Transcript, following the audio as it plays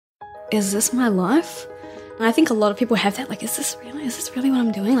is this my life? And I think a lot of people have that, like, is this really what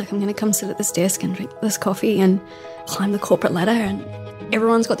I'm doing? Like, I'm going to come sit at this desk and drink this coffee and climb the corporate ladder, and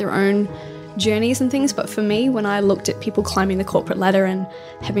everyone's got their own journeys and things. But for me, when I looked at people climbing the corporate ladder and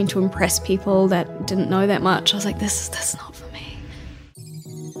having to impress people that didn't know that much, I was like, that's not for me.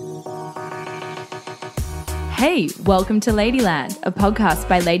 Hey, welcome to Ladyland, a podcast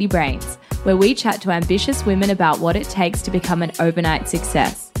by Lady Brains, where we chat to ambitious women about what it takes to become an overnight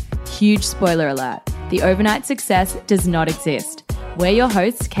success. Huge spoiler alert, the overnight success does not exist. We're your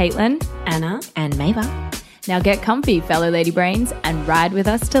hosts, Caitlin, Anna, and Mava. Now get comfy, fellow Lady Brains, and ride with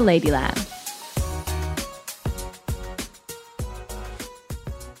us to Ladyland.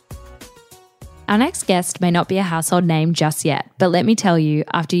 Our next guest may not be a household name just yet, but let me tell you,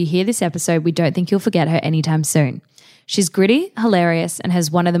 after you hear this episode, we don't think you'll forget her anytime soon. She's gritty, hilarious, and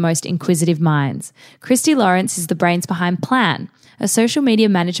has one of the most inquisitive minds. Christy Laurence is the brains behind PLANN, a social media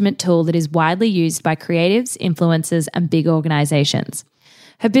management tool that is widely used by creatives, influencers, and big organizations.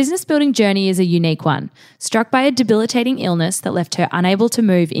 Her business building journey is a unique one. Struck by a debilitating illness that left her unable to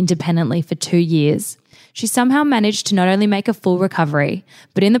move independently for 2 years, she somehow managed to not only make a full recovery,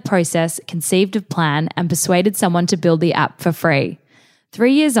 but in the process conceived of PLANN and persuaded someone to build the app for free.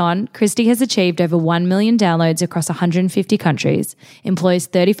 3 years on, Christy has achieved over 1 million downloads across 150 countries, employs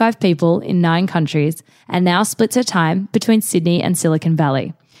 35 people in 9 countries, and now splits her time between Sydney and Silicon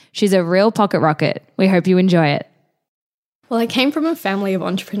Valley. She's a real pocket rocket. We hope you enjoy it. Well, I came from a family of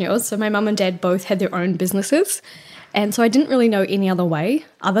entrepreneurs, so my mum and dad both had their own businesses. And so I didn't really know any other way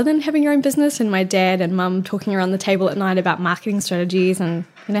other than having your own business, and my dad and mum talking around the table at night about marketing strategies and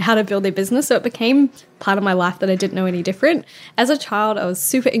how to build their business. So it became part of my life that I didn't know any different. As a child, I was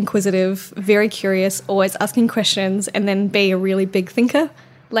super inquisitive, very curious, always asking questions, and then be a really big thinker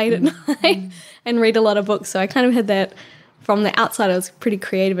late at night and read a lot of books. So I kind of had that. From the outside, I was pretty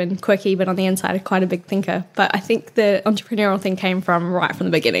creative and quirky, but on the inside, quite a big thinker. But I think the entrepreneurial thing came from right from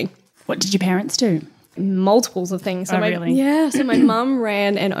the beginning. What did your parents do? Multiples of things. So really? Yeah, so my mum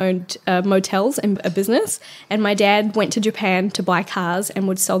ran and owned motels and a business, and my dad went to Japan to buy cars and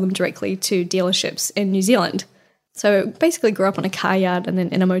would sell them directly to dealerships in New Zealand. So basically grew up on a car yard and then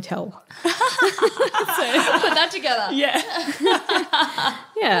in a motel. So put that together. Yeah.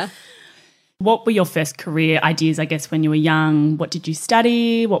 Yeah. What were your first career ideas, I guess, when you were young? What did you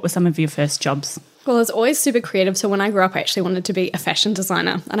study? What were some of your first jobs? Well, I was always super creative. So when I grew up, I actually wanted to be a fashion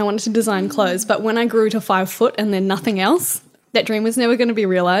designer and I wanted to design clothes. But when I grew to 5 foot and then nothing else, that dream was never going to be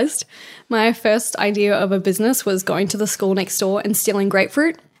realised. My first idea of a business was going to the school next door and stealing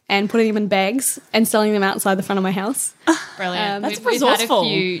grapefruit and putting them in bags and selling them outside the front of my house. Brilliant. That's We've had a resourceful.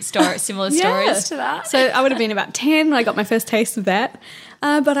 few similar stories to that. So I would have been about 10 when I got my first taste of that.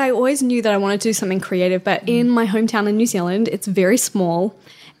 But I always knew that I wanted to do something creative. But in my hometown in New Zealand, it's very small.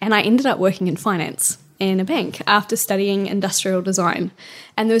 And I ended up working in finance in a bank after studying industrial design.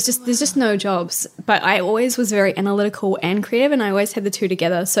 And there's just no jobs. But I always was very analytical and creative, and I always had the two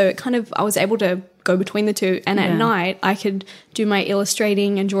together. So I was able to go between the two. And at night, I could do my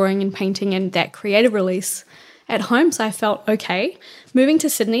illustrating and drawing and painting and that creative release at home. So I felt okay. Moving to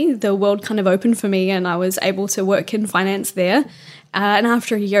Sydney, the world kind of opened for me, and I was able to work in finance there. And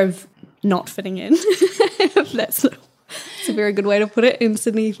after a year of not fitting in, it's a very good way to put it, in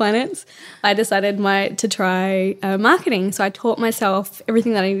Sydney finance, I decided to try marketing. So I taught myself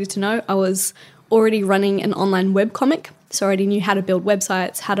everything that I needed to know. I was already running an online webcomic, so I already knew how to build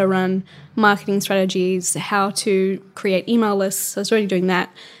websites, how to run marketing strategies, how to create email lists. So I was already doing that.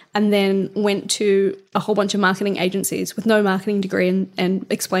 And then went to a whole bunch of marketing agencies with no marketing degree and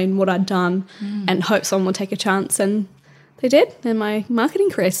explained what I'd done and hoped someone would take a chance. And they did. And my marketing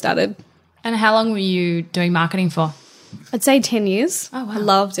career started. And how long were you doing marketing for? I'd say 10 years. Oh, wow. I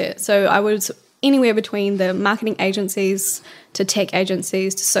loved it. So I was anywhere between the marketing agencies to tech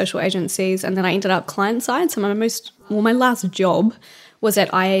agencies to social agencies. And then I ended up client side. So my last job was at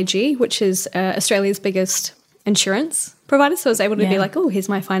IAG, which is Australia's biggest insurance provider. So I was able to be like, oh, here's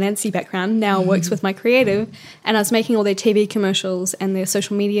my financy background, now works with my creative. And I was making all their TV commercials and their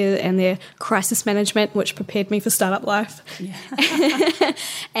social media and their crisis management, which prepared me for startup life,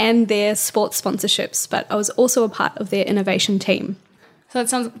 and their sports sponsorships. But I was also a part of their innovation team. So that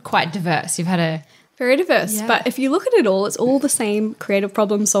sounds quite diverse. You've had a... Very diverse. Yeah. But if you look at it all, it's all the same: creative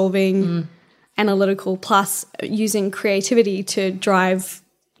problem solving, analytical, plus using creativity to drive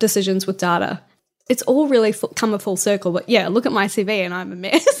decisions with data. It's all really come a full circle. But yeah, look at my CV and I'm a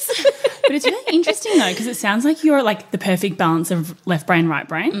mess. But it's really interesting though, because it sounds like you're like the perfect balance of left brain, right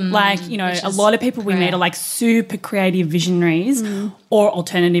brain. Like, you know, a lot of people we meet are like super creative visionaries or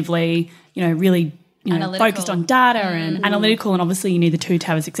alternatively, you know, really focused on data and analytical, and obviously you need the two to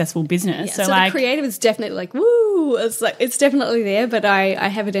have a successful business. So the creative is definitely like, woo, it's definitely there, but I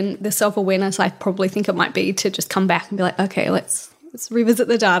have it in the self-awareness. I probably think it might be to just come back and be like, okay, let's revisit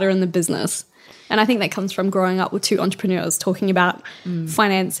the data and the business. And I think that comes from growing up with two entrepreneurs talking about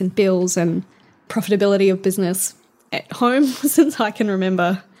finance and bills and profitability of business at home since I can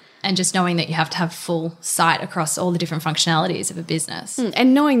remember. And just knowing that you have to have full sight across all the different functionalities of a business.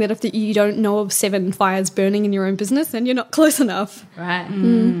 And knowing that if you don't know of 7 fires burning in your own business, then you're not close enough. Right.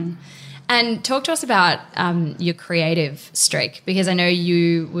 And talk to us about your creative streak, because I know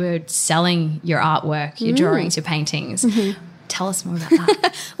you were selling your artwork, your drawings, your paintings. Tell us more about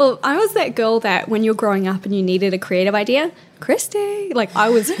that. Well, I was that girl that when you're growing up and you needed a creative idea, Christy, like I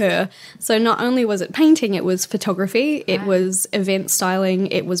was her. So not only was it painting, it was photography, it was event styling,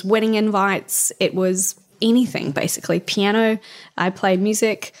 it was wedding invites, it was anything basically. Piano, I played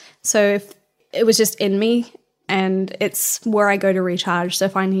music. So it was just in me, and it's where I go to recharge. So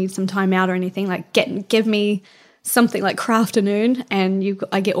if I need some time out or anything, like give me something like crafternoon and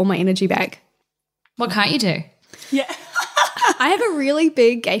I get all my energy back. What can't you do? Yeah. I have a really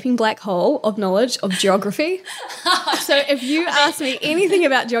big gaping black hole of knowledge of geography. So if you ask me anything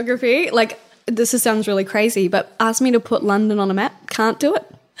about geography, like this sounds really crazy, but ask me to put London on a map, can't do it.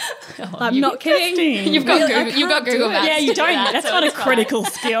 I'm not kidding. You've got Google, you've got Google Maps. Yeah, you don't. That's not a critical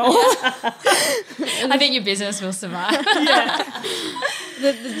skill. I think your business will survive.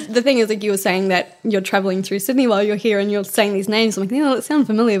 The thing is, like you were saying that you're traveling through Sydney while you're here and you're saying these names. I'm like, it sounds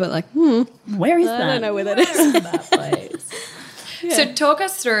familiar, but like, where is that? I don't know where that is. That place. Yeah. So talk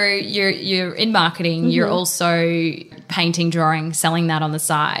us through, you're in marketing, you're also painting, drawing, selling that on the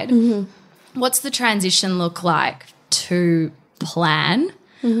side. What's the transition look like to PLANN?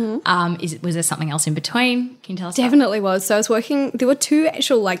 Was there something else in between? Can you tell us? Definitely was. So I was working, there were 2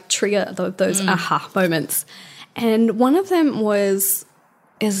 actual like trigger those aha moments. And one of them was,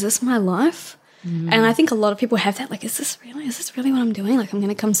 is this my life? And I think a lot of people have that, like, is this really what I'm doing? Like, I'm going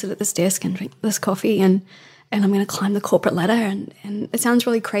to come sit at this desk and drink this coffee and I'm going to climb the corporate ladder. And it sounds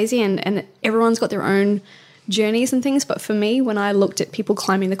really crazy and everyone's got their own journeys and things. But for me, when I looked at people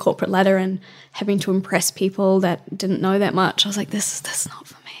climbing the corporate ladder and having to impress people that didn't know that much, I was like, this is not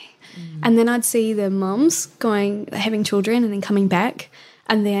for me. And then I'd see the mums having children and then coming back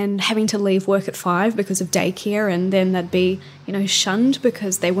and then having to leave work at 5 because of daycare, and then they'd be, shunned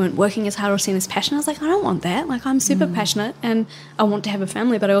because they weren't working as hard or seen as passionate. I was like, I don't want that. Like, I'm super passionate and I want to have a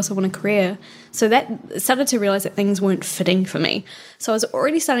family, but I also want a career. So that started to realize that things weren't fitting for me. So I was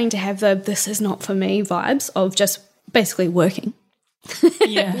already starting to have the this is not for me vibes of just basically working.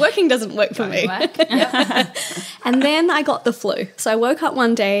 Yeah. Working doesn't work for me. And then I got the flu. So I woke up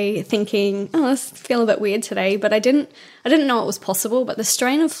one day thinking, I feel a bit weird today, but I didn't know it was possible. But the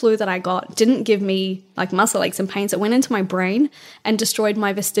strain of flu that I got didn't give me like muscle aches and pains. It went into my brain and destroyed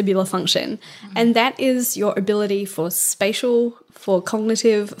my vestibular function. And that is your ability for spatial, for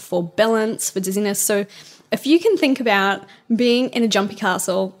cognitive, for balance, for dizziness. So if you can think about being in a jumpy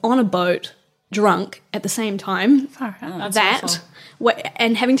castle on a boat, drunk at the same time,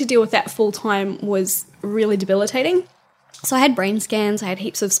 and having to deal with that full time was really debilitating. So I had brain scans, I had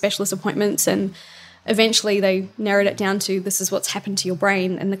heaps of specialist appointments, and eventually they narrowed it down to this is what's happened to your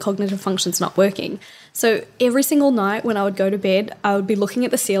brain and the cognitive function's not working. So every single night when I would go to bed, I would be looking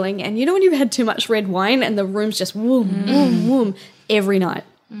at the ceiling, and when you've had too much red wine and the room's just whoom, every night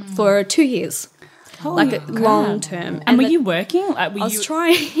for 2 years. Holy like long term. And were you working? I was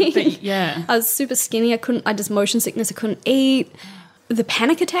trying. I was super skinny. I had just motion sickness. I couldn't eat. The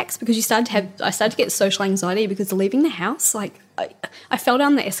panic attacks, because I started to get social anxiety because leaving the house, like I fell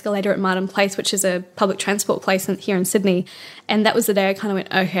down the escalator at Martin Place, which is a public transport place here in Sydney, and that was the day I kind of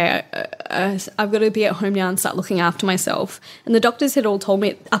went, okay, I've got to be at home now and start looking after myself. And the doctors had all told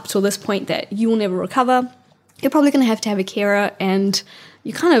me up till this point that you will never recover. You're probably going to have a carer, and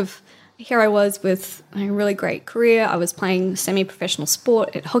here I was with a really great career. I was playing semi-professional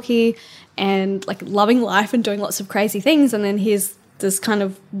sport at hockey and like loving life and doing lots of crazy things, and then here's this kind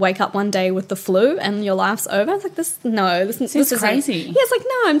of wake up one day with the flu and your life's over. I was like, this is crazy. Yeah, it's like,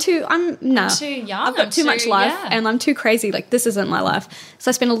 no, I'm too young. I've got too much life and I'm too crazy. Like, this isn't my life. So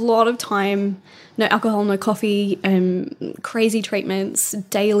I spent a lot of time, no alcohol, no coffee, crazy treatments,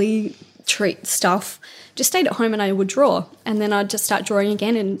 daily treat stuff. Just stayed at home and I would draw. And then I'd just start drawing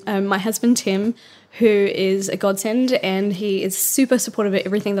again. And my husband, Tim, who is a godsend and he is super supportive of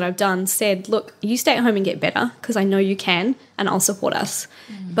everything that I've done, said, look, you stay at home and get better because I know you can and I'll support us.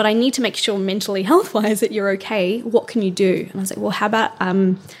 But I need to make sure mentally, health-wise, that you're okay. What can you do? And I was like, well, how about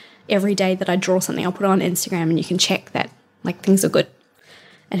every day that I draw something, I'll put it on Instagram and you can check that, like, things are good.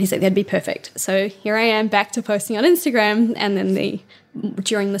 And he's like, that'd be perfect. So here I am back to posting on Instagram. And then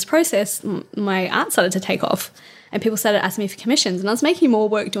during this process, my art started to take off. And people started asking me for commissions. And I was making more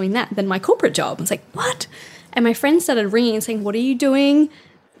work doing that than my corporate job. I was like, what? And my friends started ringing and saying, what are you doing?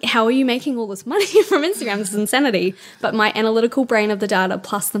 How are you making all this money from Instagram? This is insanity. But my analytical brain of the data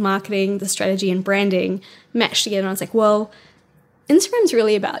plus the marketing, the strategy and branding matched together. And I was like, well, Instagram's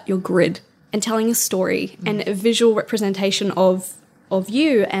really about your grid and telling a story and a visual representation of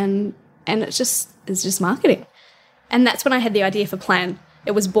you. And it's just marketing. And that's when I had the idea for PLANN.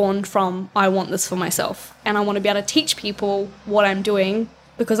 It was born from, I want this for myself. And I want to be able to teach people what I'm doing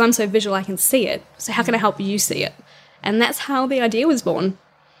because I'm so visual I can see it. So how can I help you see it? And that's how the idea was born.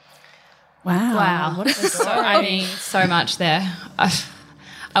 Wow. What a story. So much there. I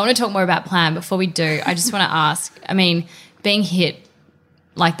want to talk more about PLANN. Before we do, I just want to ask, being hit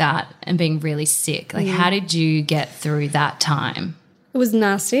like that and being really sick, how did you get through that time? It was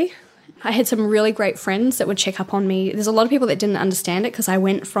nasty. I had some really great friends that would check up on me. There's a lot of people that didn't understand it because I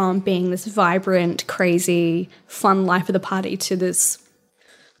went from being this vibrant, crazy, fun life of the party to this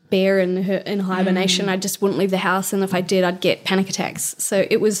bear in hibernation. I just wouldn't leave the house, and if I did, I'd get panic attacks. So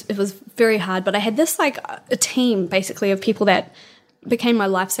it was very hard. But I had this a team basically of people that became my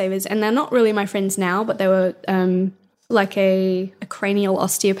lifesavers, and they're not really my friends now, but they were a cranial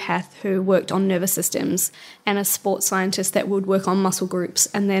osteopath who worked on nervous systems, and a sports scientist that would work on muscle groups,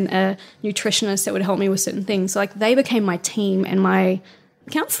 and then a nutritionist that would help me with certain things. So they became my team and my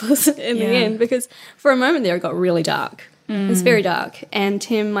counselors in the end, because for a moment there it got really dark. It was very dark. And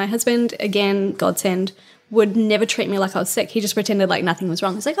Tim, my husband, again, godsend, would never treat me like I was sick. He just pretended like nothing was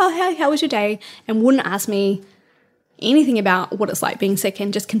wrong. He's like, oh, hey, how was your day? And wouldn't ask me anything about what it's like being sick,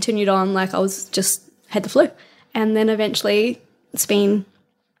 and just continued on like I was just had the flu. And then eventually it's been,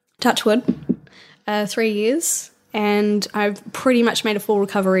 touch wood, 3 years, and I've pretty much made a full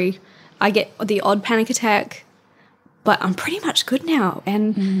recovery. I get the odd panic attack, but I'm pretty much good now.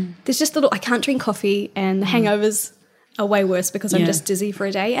 And there's just I can't drink coffee, and the hangovers are way worse because I'm just dizzy for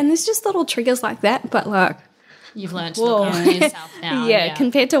a day. And there's just little triggers like that, but you've learned to look after yourself now. Yeah,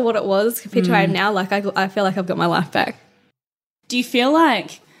 compared to what it was, compared to who I am now, I feel like I've got my life back. Do you feel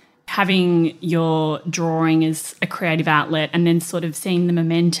like having your drawing as a creative outlet and then sort of seeing the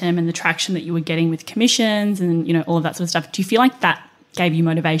momentum and the traction that you were getting with commissions and, all of that sort of stuff, do you feel like that gave you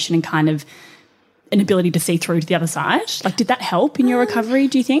motivation and kind of an ability to see through to the other side? Did that help in your recovery,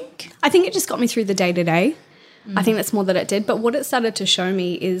 do you think? I think it just got me through the day-to-day. I think that's more that it did. But what it started to show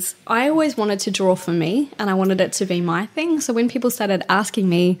me is I always wanted to draw for me, and I wanted it to be my thing. So when people started asking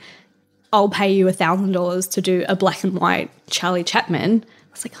me, I'll pay you $1,000 to do a black and white Charlie Chaplin,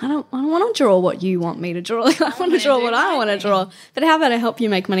 I was like, I don't want to draw what you want me to draw. I want to draw what I want to draw. But how about I help you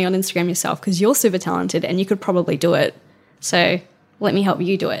make money on Instagram yourself, because you're super talented and you could probably do it. So let me help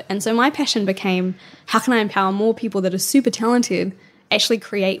you do it. And so my passion became, how can I empower more people that are super talented actually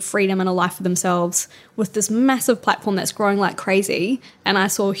create freedom and a life for themselves with this massive platform that's growing like crazy. And I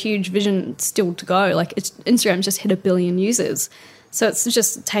saw a huge vision still to go. Instagram's just hit 1 billion users. So it's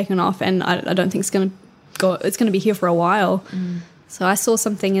just taken off, and I don't think it's going to go. It's going to be here for a while. So I saw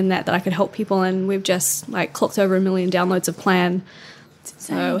something in that I could help people, and we've just clocked over 1 million downloads of PLANN.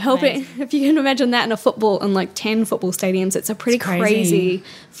 So helping, if you can imagine that in a football, in 10 football stadiums, it's a pretty crazy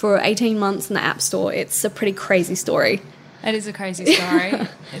for 18 months in the App Store. It's a pretty crazy story. It is a crazy story.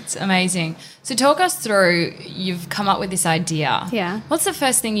 It's amazing. So talk us through, you've come up with this idea. Yeah. What's the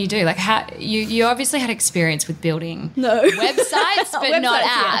first thing you do? How you obviously had experience with building Websites, websites, but not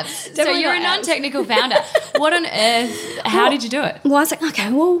apps. Yeah. So you're a non-technical founder. What on earth, how did you do it? Well, I was like,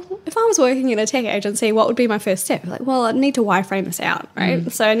 okay, well, if I was working in a tech agency, what would be my first step? I need to wireframe this out,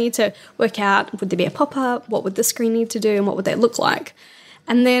 right? So I need to work out, would there be a pop-up? What would the screen need to do, and what would that look like?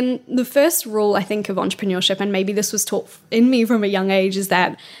 And then the first rule, I think, of entrepreneurship, and maybe this was taught in me from a young age, is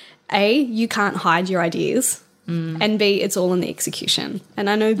that A, you can't hide your ideas, and B, it's all in the execution. And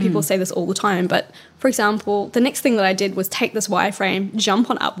I know people say this all the time, but for example, the next thing that I did was take this wireframe,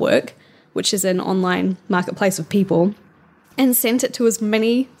 jump on Upwork, which is an online marketplace of people, and sent it to as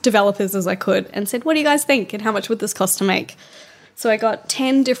many developers as I could and said, what do you guys think, and how much would this cost to make? So I got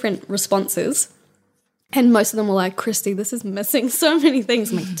 10 different responses. And most of them were like, Christy, this is missing so many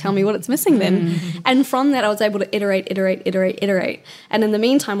things. I'm like, tell me what it's missing then. And from that, I was able to iterate. And in the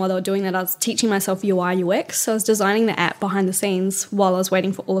meantime, while they were doing that, I was teaching myself UI, UX. So I was designing the app behind the scenes while I was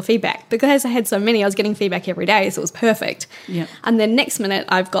waiting for all the feedback. Because I had so many, I was getting feedback every day, so it was perfect. Yeah. And then next minute,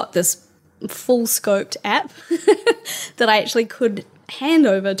 I've got this full-scoped app that I actually could hand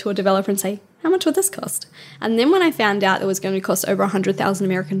over to a developer and say, how much would this cost? And then when I found out it was going to cost over $100,000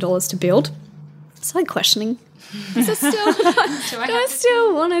 American to build, started questioning. Is it still, do I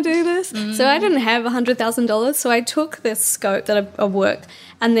still want to do this? So I didn't have $100,000. So I took this scope of work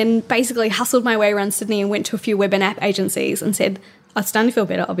and then basically hustled my way around Sydney and went to a few web and app agencies and said, I was starting to feel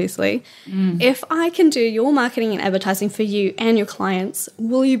better, obviously. If I can do your marketing and advertising for you and your clients,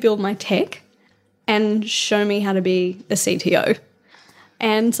 will you build my tech and show me how to be a CTO?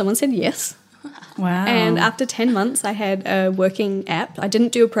 And someone said yes. Wow. And after 10 months, I had a working app. I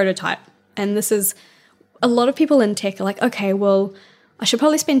didn't do a prototype. And this is, a lot of people in tech are like, okay, well, I should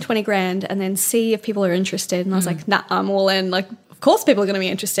probably spend 20 grand and then see if people are interested. And I was like, nah, I'm all in. Like, of course people are going to be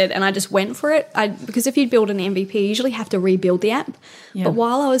interested. And I just went for it. Because if you build an MVP, you usually have to rebuild the app. Yeah. But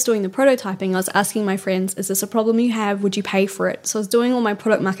while I was doing the prototyping, I was asking my friends, is this a problem you have? Would you pay for it? So I was doing all my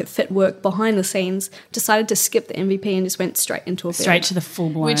product market fit work behind the scenes, decided to skip the MVP and just went straight into a build. Straight to the full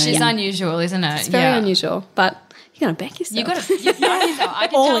blown. Which is unusual, isn't it? It's very unusual. But you got to back yourself. You back yourself. I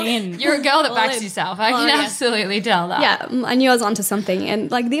can All tell in. You're a girl that backs yourself. I can absolutely tell that. Yeah, I knew I was onto something. And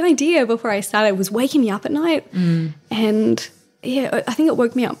like the idea before I started was waking me up at night. And yeah, I think it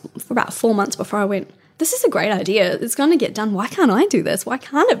woke me up for about 4 months before I went, this is a great idea. It's going to get done. Why can't I do this? Why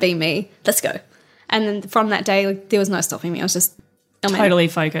can't it be me? Let's go. And then from that day, like, there was no stopping me. I was just totally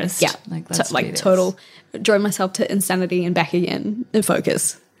focused. Yeah, Like, total. Drove myself to insanity and back again and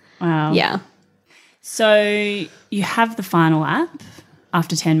focus. Wow. Yeah. So you have the final app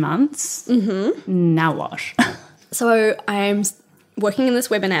after 10 months. Now what? So I'm working in this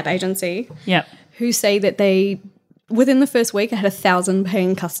web and app agency. Yep. Who say that within the first week, I had 1,000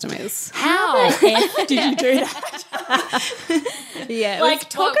 paying customers. How did you do that? Yeah. Like,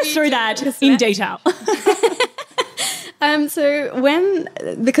 talk us through that in detail. So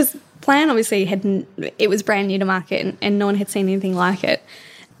because PLANN obviously it was brand new to market and no one had seen anything like it.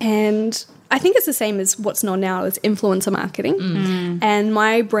 And I think it's the same as what's known now as influencer marketing. And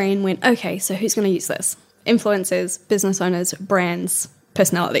my brain went, okay, so who's going to use this? Influencers, business owners, brands,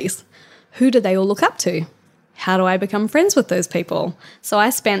 personalities. Who do they all look up to? How do I become friends with those people? So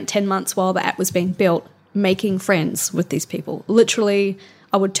I spent 10 months while the app was being built making friends with these people. Literally,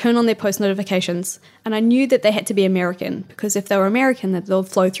 I would turn on their post notifications and I knew that they had to be American because if they were American, that they'll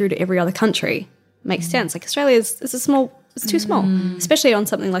flow through to every other country. Makes sense. Like Australia is it's too small, especially on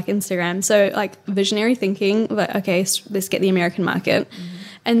something like Instagram. So like visionary thinking, like, okay, let's get the American market.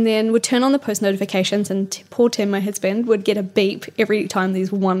 And then would turn on the post notifications and poor Tim, my husband, would get a beep every time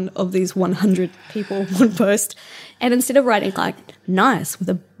one of these 100 people would post. And instead of writing like nice with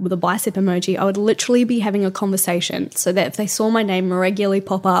a bicep emoji, I would literally be having a conversation so that if they saw my name regularly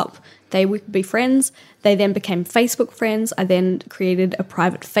pop up, they would be friends. They then became Facebook friends. I then created a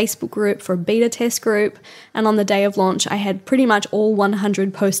private Facebook group for a beta test group. And on the day of launch, I had pretty much all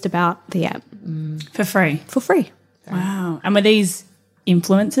 100 post about the app. For free? For free. Wow. And were these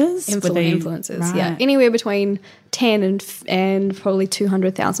influencers? Influencers, right. yeah. Anywhere between 10 and probably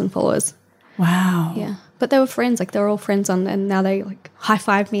 200,000 followers. Wow. Yeah. But they were friends, like they were all friends and now they like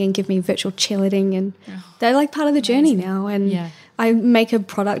high-five me and give me virtual cheerleading and they're like part of the journey now. And I make a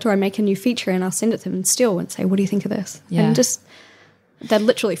product or I make a new feature and I'll send it to them still and say, what do you think of this? Yeah. And just, they're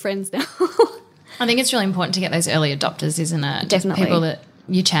literally friends now. I think it's really important to get those early adopters, isn't it? Definitely. People that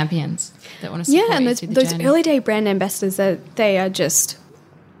you champions that want to support and you through the those journey. early day brand ambassadors, they're just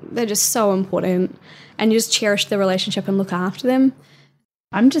so important and you just cherish the relationship and look after them.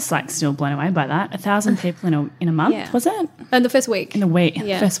 I'm just like still blown away by that. 1,000 people in a month, was it? In the first week. In the week,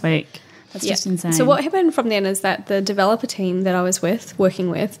 first week. That's just insane. So what happened from then is that the developer team that I was working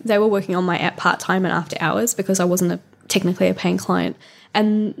with, they were working on my app part-time and after hours because I wasn't technically a paying client.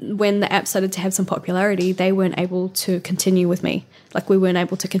 And when the app started to have some popularity, they weren't able to continue with me. Like we weren't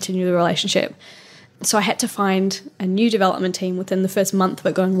able to continue the relationship. So I had to find a new development team within the first month of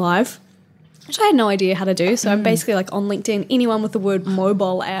it going live, which I had no idea how to do. So I'm basically like on LinkedIn, anyone with the word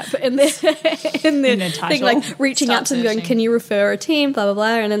mobile app in their thing, like reaching out to them going, can you refer a team, blah, blah, blah.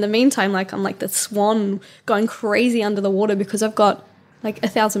 And in the meantime, like I'm like the swan going crazy under the water because I've got like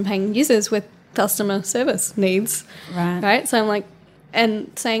 1,000 paying users with customer service needs. Right. So I'm like,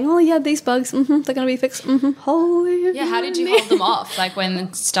 and saying, oh yeah, these bugs, they're going to be fixed. Holy. Yeah, how did you hold them off? Like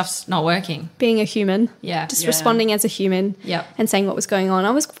when stuff's not working? Being a human. Yeah. Just responding as a human. Yep. And saying what was going on.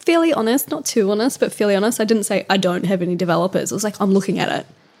 I was fairly honest, not too honest, but fairly honest. I didn't say I don't have any developers. It was like, I'm looking at it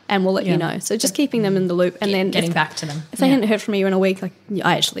and we'll let you know. So just keeping them in the loop and then getting back to them. If they hadn't heard from you in a week, like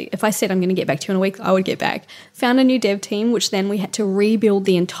if I said I'm going to get back to you in a week, I would get back. Found a new dev team, which then we had to rebuild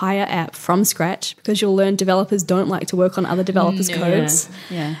the entire app from scratch because you'll learn developers don't like to work on other developers' codes.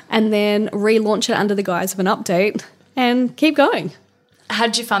 Yeah. And then relaunch it under the guise of an update and keep going. How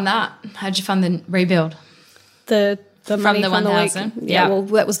did you find that? How did you find the rebuild? The the money the from the 1,000? week. Yeah. Well,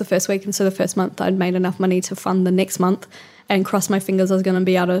 that was the first week, and so the first month I'd made enough money to fund the next month, and cross my fingers I was going to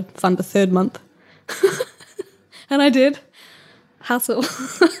be able to fund the third month. And I did. Hustle.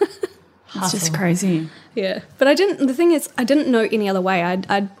 It's just crazy. Yeah, but the thing is, I didn't know any other way.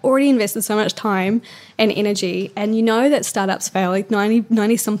 I'd already invested so much time and energy, and you know that startups fail, like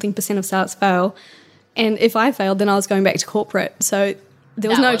 90-something% of startups fail. And if I failed, then I was going back to corporate. So there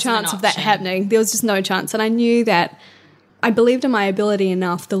was That no wasn't an chance of that option. happening. There was just no chance. And I knew that I believed in my ability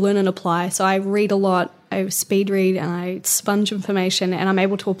enough to learn and apply. So I read a lot, I speed read, and I sponge information, and I'm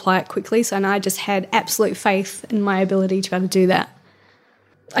able to apply it quickly. So and I just had absolute faith in my ability to be able to do that.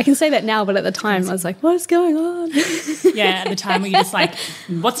 I can say that now, but at the time I was like, what is going on? Yeah, at the time where you're just like,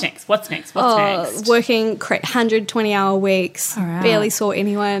 what's next? What's next? What's next? Working 120-hour weeks, right. barely saw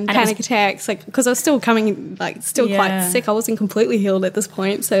anyone, panic attacks, like because I was still coming, like still quite sick. I wasn't completely healed at this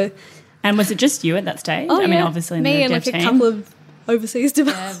point. So, And was it just you at that stage? I mean, obviously in me the and dev like team. a couple of overseas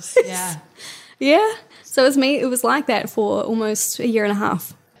developers. Yeah. Yeah. So it was me. It was like that for almost a year and a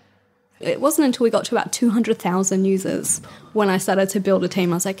half. It wasn't until we got to about 200,000 users when I started to build a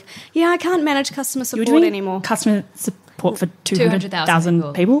team. I was like, yeah, I can't manage customer You were support doing anymore. customer support for 200,000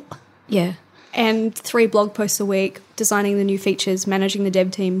 people. people? Yeah. And 3 blog posts a week, designing the new features, managing the dev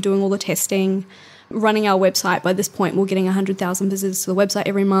team, doing all the testing, running our website. By this point, we're getting 100,000 visitors to the website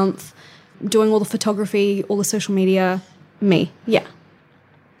every month, doing all the photography, all the social media. Me. Yeah.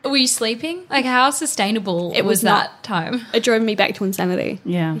 Were you sleeping? Like, how sustainable It was that time? It drove me back to insanity.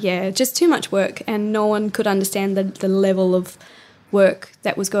 Yeah. Yeah, just too much work, and no one could understand the level of work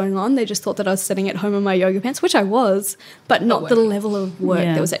that was going on. They just thought that I was sitting at home in my yoga pants, which I was, but not the level of work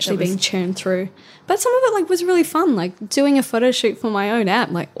Yeah, that was actually that was- being churned through. But some of it like was really fun, like doing a photo shoot for my own app,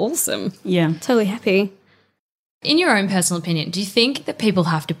 like awesome. Yeah. Totally happy. In your own personal opinion, do you think that people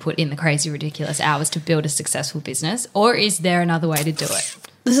have to put in the crazy, ridiculous hours to build a successful business, or is there another way to do it?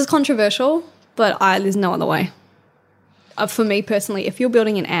 This is controversial, but there's no other way. For me personally, if you're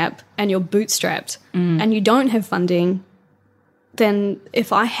building an app and you're bootstrapped and you don't have funding, then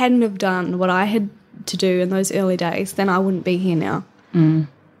if I hadn't have done what I had to do in those early days, then I wouldn't be here now.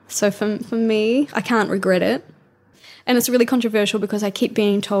 So for me, I can't regret it. And it's really controversial because I keep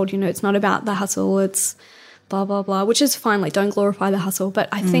being told, it's not about the hustle, it's blah, blah, blah, which is fine. Like, don't glorify the hustle. But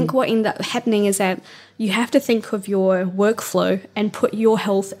I think what ended up happening is that you have to think of your workflow and put your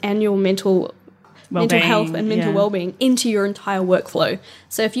health and your mental health and mental well-being into your entire workflow.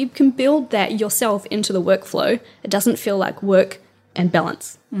 So if you can build that yourself into the workflow, it doesn't feel like work and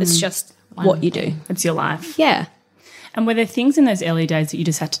balance. It's just what you do. It's your life. Yeah. And were there things in those early days that you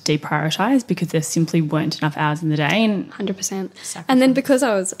just had to deprioritize because there simply weren't enough hours in the day? And 100%. And then because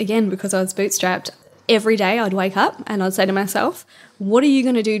I was bootstrapped, every day I'd wake up and I'd say to myself, what are you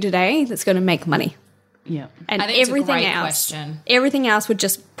going to do today that's going to make money? yeah, And I think it's a everything great else, question. everything else would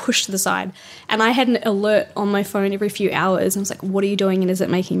just push to the side. And I had an alert on my phone every few hours. And I was like, what are you doing and is it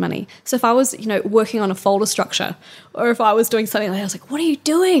making money? So if I was, working on a folder structure, or if I was doing something like that, I was like, what are you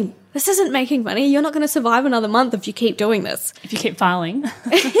doing? This isn't making money. You're not going to survive another month if you keep doing this. if you keep filing.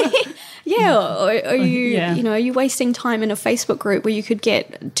 Yeah, or are you, Yeah. are you wasting time in a Facebook group where you could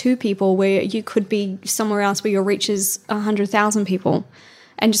get 2 people, where you could be somewhere else where your reach is 100,000 people,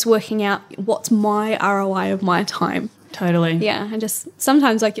 and just working out what's my ROI of my time. Totally. Yeah, and just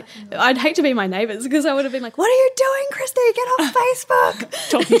sometimes I'd hate to be my neighbours because I would have been like, what are you doing, Christy? Get off Facebook.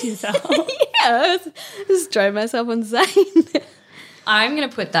 Talking to yourself. Yeah, just drove myself insane. I'm going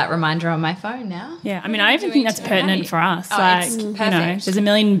to put that reminder on my phone now. Yeah, I mean, I even think that's pertinent for us. Oh, like, it's you know, perfect. there's a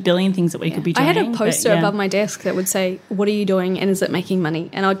million billion things that we could be I doing. had a but poster yeah. above my desk that would say, what are you doing and is it making money?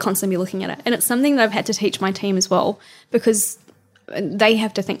 And I would constantly be looking at it. And it's something that I've had to teach my team as well, because they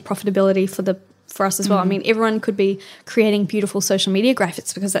have to think profitability for us as well. I mean, everyone could be creating beautiful social media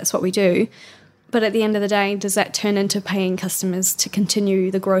graphics because that's what we do. But at the end of the day, does that turn into paying customers to continue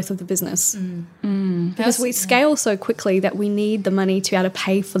the growth of the business? Because we scale so quickly that we need the money to be able to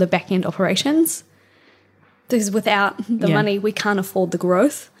pay for the back-end operations. Because without the Yeah. money, we can't afford the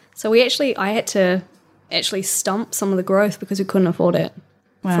growth. So I had to stump some of the growth because we couldn't afford it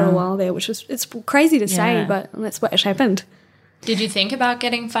for a Wow. while there, it's crazy to say, Yeah. but that's what actually happened. Did you think about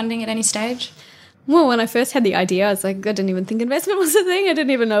getting funding at any stage? Well, when I first had the idea, I was like, I didn't even think investment was a thing. I didn't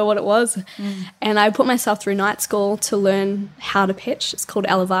even know what it was. And I put myself through night school to learn how to pitch. It's called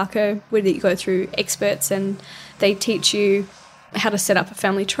Alavaco, where you go through experts and they teach you how to set up a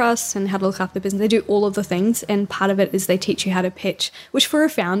family trust and how to look after the business. They do all of the things, and part of it is they teach you how to pitch, which for a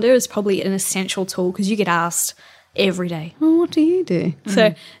founder is probably an essential tool because you get asked every day, well, what do you do?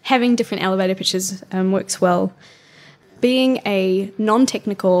 So having different elevator pitches works well. Being a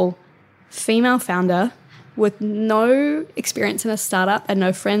non-technical female founder with no experience in a startup and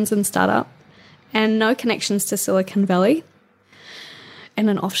no friends in startup and no connections to Silicon Valley and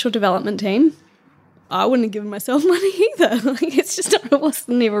an offshore development team, I wouldn't have given myself money either. Like, it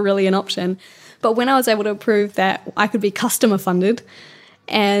wasn't never really an option. But when I was able to prove that I could be customer funded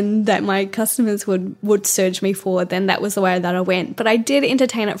and that my customers would surge me forward, then that was the way that I went. But I did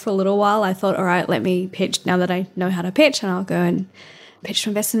entertain it for a little while. I thought, all right, let me pitch now that I know how to pitch, and I'll go and pitch to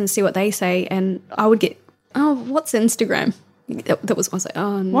investors and see what they say. And I would get, oh, what's Instagram? That was, I was like,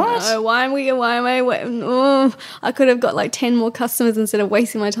 oh no, I could have got like 10 more customers instead of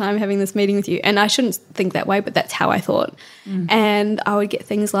wasting my time having this meeting with you. And I shouldn't think that way, but that's how I thought. And I would get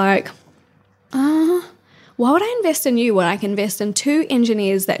things like, why would I invest in you when I can invest in 2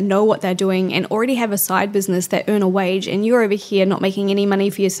 engineers that know what they're doing and already have a side business that earn a wage, and you're over here not making any money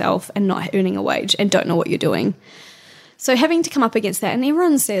for yourself and not earning a wage and don't know what you're doing? So having to come up against that, and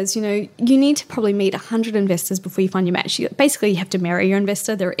everyone says, you know, you need to probably meet 100 investors before you find your match. Basically, you have to marry your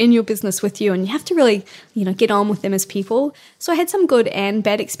investor. They're in your business with you, and you have to really, you know, get on with them as people. So I had some good and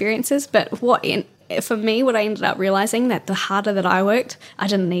bad experiences, but for me, what I ended up realizing that the harder that I worked, I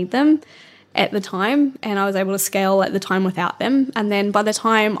didn't need them at the time, and I was able to scale at the time without them. And then by the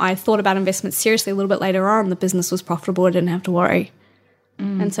time I thought about investments seriously a little bit later on, the business was profitable. I didn't have to worry.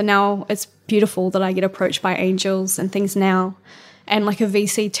 And so now it's beautiful that I get approached by angels and things now. And like a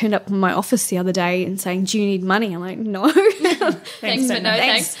VC turned up in my office the other day and saying, do you need money? I'm like, no. Thanks, but no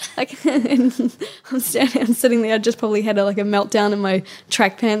thanks. Like, and I'm sitting there. I just probably had a meltdown in my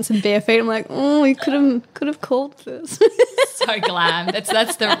track pants and bare feet. I'm like, oh, we could have called first. So glam. That's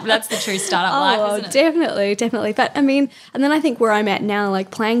the true startup life, isn't it? Definitely. But I mean, and then I think where I'm at now,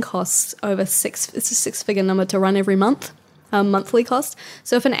 like PLANN costs over it's a 6-figure number to run every month. Monthly cost.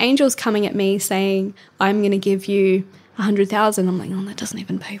 So if an angel's coming at me saying, I'm going to give you 100,000, I'm like, oh, that doesn't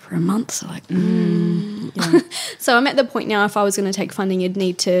even pay for a month. So like, Yeah. So I'm at the point now, if I was going to take funding, it'd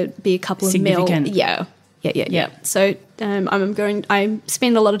need to be a couple of mil. Yeah. So I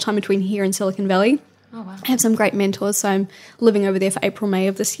spend a lot of time between here and Silicon Valley. Oh, wow. I have some great mentors. So I'm living over there for April, May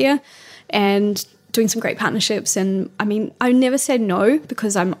of this year and doing some great partnerships. And I mean, I never said no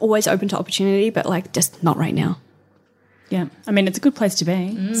because I'm always open to opportunity, but like just not right now. Yeah, I mean, it's a good place to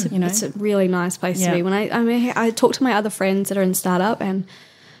be. It's a really nice place to be. When I talk to my other friends that are in startup, and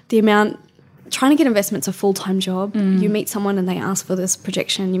trying to get investment's a full-time job. You meet someone and they ask for this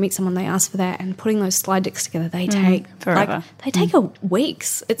projection. You meet someone, they ask for that, and putting those slide decks together, they take forever. They take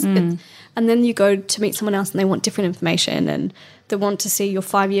weeks. And then you go to meet someone else and they want different information and they want to see your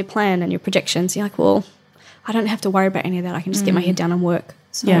 5-year plan and your projections. You're like, well, I don't have to worry about any of that. I can just get my head down and work.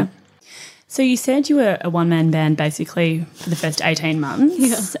 So. Yeah. So you said you were a one-man band basically for the first 18 months.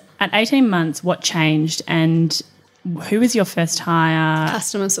 Yeah. At 18 months, what changed and who was your first hire?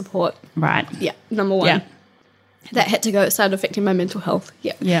 Customer support. Right. Yeah, number one. Yeah. That had to go. It started affecting my mental health.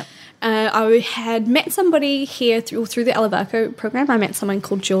 Yeah. Yeah. I had met somebody here through the Alivaco program. I met someone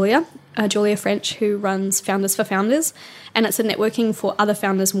called Julia French, who runs Founders for Founders, and it's a networking for other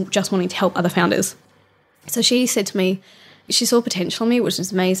founders just wanting to help other founders. So she said to me, she saw potential in me, which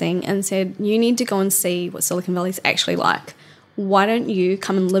is amazing, and said, you need to go and see what Silicon Valley is actually like. Why don't you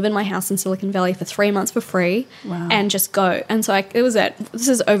come and live in my house in Silicon Valley for 3 months for free and just go? And so this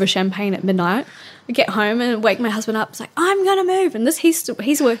is over champagne at midnight. I get home and wake my husband up. It's like, I'm going to move. And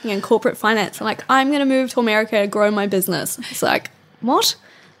he's working in corporate finance. I'm like, I'm going to move to America to grow my business. It's like, what?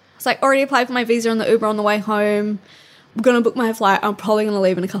 It's like, already applied for my visa on the Uber on the way home. I'm going to book my flight. I'm probably going to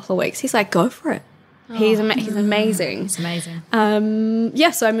leave in a couple of weeks. He's like, go for it. He's amazing. It's amazing.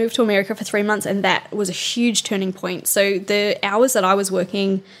 So I moved to America for 3 months, and that was a huge turning point. So the hours that I was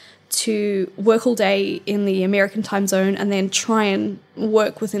working to work all day in the American time zone and then try and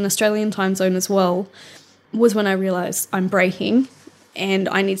work within Australian time zone as well was when I realised I'm breaking and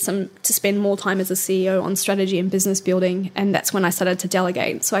I need to spend more time as a CEO on strategy and business building, and that's when I started to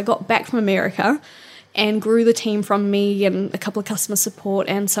delegate. So I got back from America and grew the team from me and a couple of customer support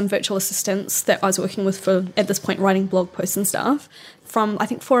and some virtual assistants that I was working with for, at this point, writing blog posts and stuff, from I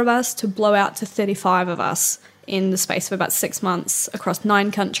think 4 of us to blow out to 35 of us in the space of about 6 months across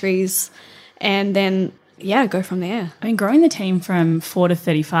 9 countries, and then, go from there. I mean, growing the team from 4 to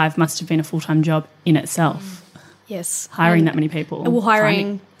 35 must have been a full-time job in itself. Yes. Hiring that many people. Well,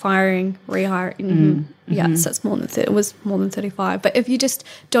 hiring, firing, rehiring. Yeah, so it's it was more than 35. But if you just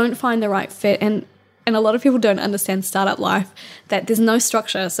don't find the right fit, and a lot of people don't understand startup life, that there's no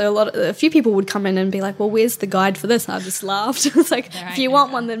structure. So a few people would come in and be like, well, where's the guide for this? And I just laughed. It's like, if you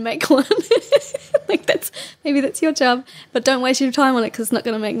want one, then make one. Like maybe that's your job, but don't waste your time on it because it's not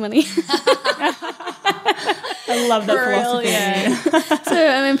going to make money. I love that philosophy. So,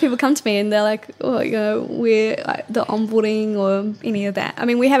 I mean, people come to me and they're like, oh, you know, we're the onboarding or any of that. I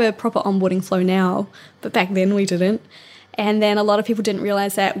mean, we have a proper onboarding flow now, but back then we didn't. And then a lot of people didn't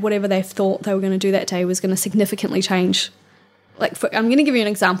realize that whatever they thought they were going to do that day was going to significantly change. Like, I'm going to give you an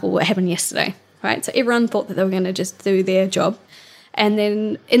example of what happened yesterday, right? So everyone thought that they were going to just do their job. And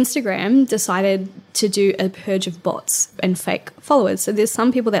then Instagram decided to do a purge of bots and fake followers. So there's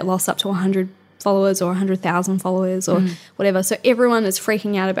some people that lost up to 100 followers or 100,000 followers or whatever. So everyone is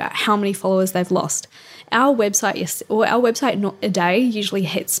freaking out about how many followers they've lost. Our website not a day usually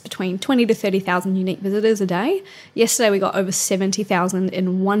hits between 20 to 30,000 unique visitors a day. Yesterday we got over 70,000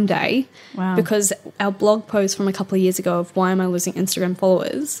 in one day. Wow. Because our blog post from a couple of years ago of why am I losing Instagram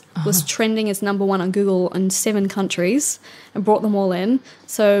followers was trending as #1 on Google in 7 countries and brought them all in.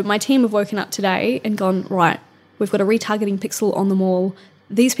 So my team have woken up today and gone, right, we've got a retargeting pixel on them all.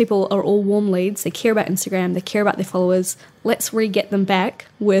 These people are all warm leads. They care about Instagram. They care about their followers. Let's re-get them back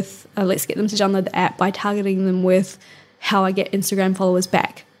with, let's get them to download the app by targeting them with how I get Instagram followers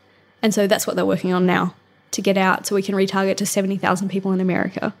back. And so that's what they're working on now, to get out so we can retarget to 70,000 people in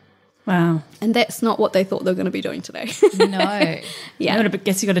America. Wow. And that's not what they thought they were going to be doing today. No. Yeah. I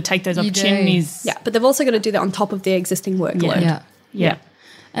guess you've got to take those opportunities. Yeah, but they've also got to do that on top of their existing workload. Yeah.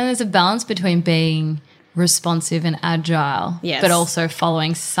 And there's a balance between being responsive and agile, yes, but also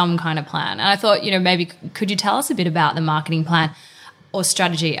following some kind of plan. And I thought, you know, maybe could you tell us a bit about the marketing plan or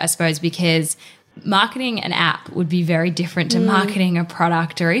strategy, I suppose, because marketing an app would be very different to marketing a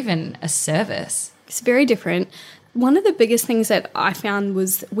product or even a service. It's very different. One of the biggest things that I found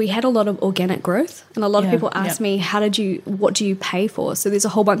was we had a lot of organic growth, and a lot of people asked me, what do you pay for? So there's a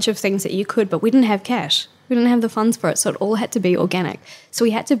whole bunch of things that you could, but we didn't have cash. We didn't have the funds for it, so it all had to be organic. So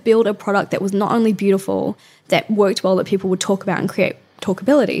we had to build a product that was not only beautiful, that worked well, that people would talk about and create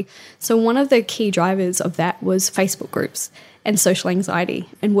talkability. So one of the key drivers of that was Facebook groups and social anxiety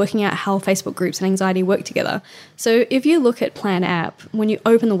and working out how Facebook groups and anxiety work together. So if you look at PLANN app, when you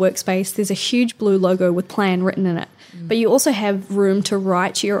open the workspace, there's a huge blue logo with PLANN written in it. But you also have room to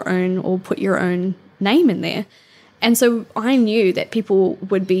write your own or put your own name in there. And so I knew that people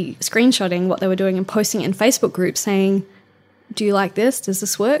would be screenshotting what they were doing and posting it in Facebook groups saying, do you like this? Does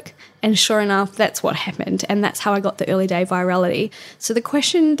this work? And sure enough, that's what happened. And that's how I got the early day virality. So the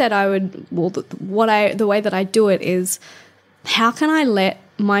question that the way that I do it is, how can I let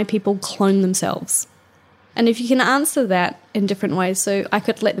my people clone themselves? And if you can answer that in different ways, so I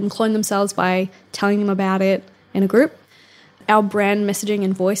could let them clone themselves by telling them about it in a group. Our brand messaging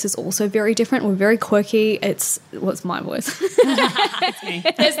and voice is also very different. We're very quirky. It's my voice. It's me.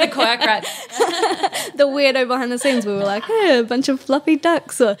 There's the quirk, right? The weirdo behind the scenes. We were like, hey, a bunch of fluffy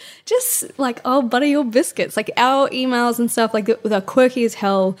ducks, or just like, oh, butter your biscuits. Like our emails and stuff, like they're quirky as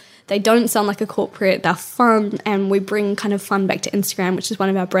hell. They don't sound like a corporate. They're fun, and we bring kind of fun back to Instagram, which is one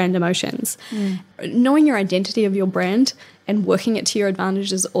of our brand emotions. Knowing your identity of your brand and working it to your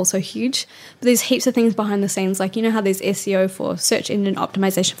advantage is also huge. But there's heaps of things behind the scenes, like you know how there's SEO for search engine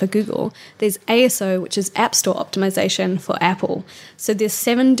optimization for Google. There's ASO, which is App Store optimization for Apple. So there's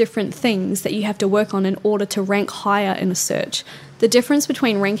 7 different things that you have to work on in order to rank higher in a search. The difference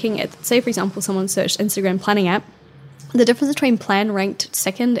between ranking at, say for example, someone searched Instagram planning app, the difference between PLANN ranked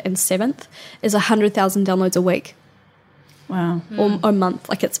 2nd and 7th is 100,000 downloads a week. Wow. Or a month,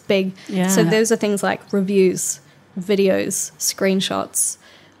 like it's big. Yeah. So those are things like reviews, videos, screenshots,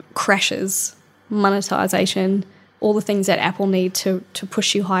 crashes, monetization, all the things that Apple need to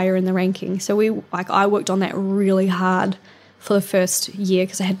push you higher in the ranking. So I worked on that really hard for the first year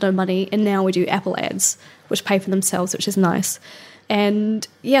because I had no money, and now we do Apple ads, which pay for themselves, which is nice. And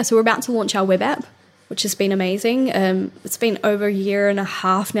yeah, so we're about to launch our web app, which has been amazing. It's been over a year and a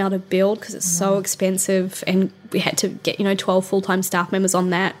half now to build because it's so expensive, and we had to get 12 full-time staff members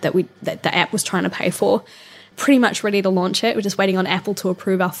on that the app was trying to pay for. Pretty much ready to launch it. We're just waiting on Apple to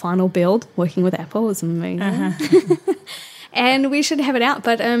approve our final build. Working with Apple is amazing. And we should have it out.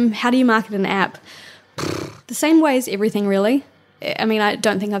 But how do you market an app? The same way as everything, really. I mean, I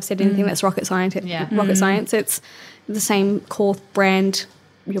don't think I've said anything that's rocket science. Rocket science. It's the same core brand,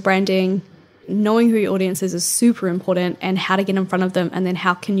 your branding. Knowing who your audience is super important, and how to get in front of them, and then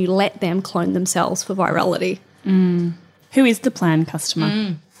how can you let them clone themselves for virality. Who is the PLANN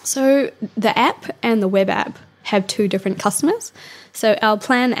customer? So the app and the web app have 2 different customers. So our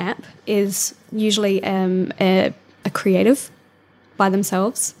PLANN app is usually a creative by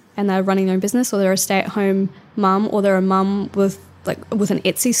themselves, and they're running their own business, or they're a stay-at-home mum, or they're a mum with an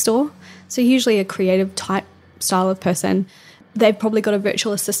Etsy store. So usually a creative type style of person. They've probably got a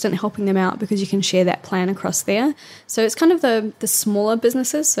virtual assistant helping them out because you can share that plan across there. So it's kind of the smaller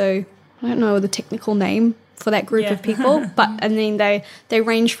businesses. So I don't know the technical name for that group of people. And then they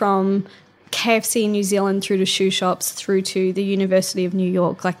range from KFC in New Zealand through to shoe shops through to the University of New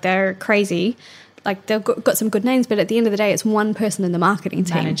York. Like, they're crazy. Like, they've got some good names, but at the end of the day, it's one person in the marketing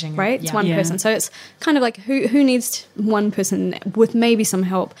team, managing right? it. It's one person. So it's kind of like who needs one person with maybe some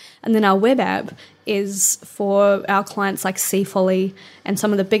help. And then our web app is for our clients like Folly and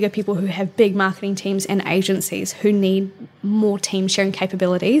some of the bigger people who have big marketing teams and agencies who need more team sharing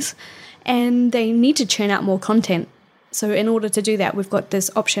capabilities, and they need to churn out more content. So in order to do that, we've got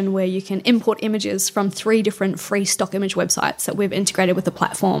this option where you can import images from 3 different free stock image websites that we've integrated with the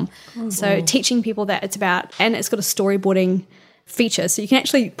platform. So teaching people that it's about, and it's got a storyboarding feature. So you can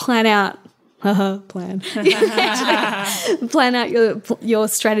actually plan out plan out your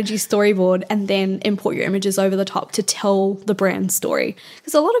strategy storyboard and then import your images over the top to tell the brand story.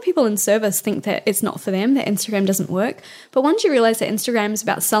 Because a lot of people in service think that it's not for them, that Instagram doesn't work. But once you realize that Instagram is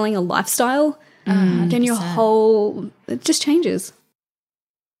about selling a lifestyle, then your it just changes.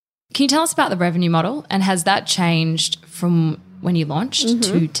 Can you tell us about the revenue model, and has that changed from when you launched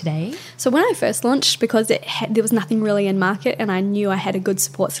to today? So when I first launched, because there was nothing really in market and I knew I had a good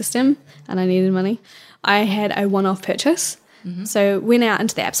support system and I needed money, I had a one-off purchase. So went out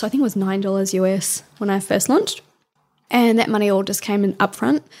into the app. So I think it was $9 US when I first launched. And that money all just came in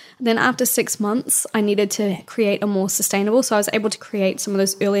upfront. Then after 6 months, I needed to create a more sustainable. So I was able to create some of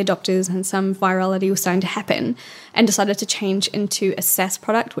those early adopters, and some virality was starting to happen, and decided to change into a SaaS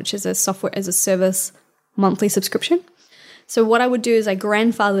product, which is a software as a service monthly subscription. So what I would do is I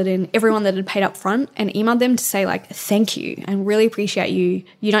grandfathered in everyone that had paid up front and emailed them to say, like, thank you and really appreciate you.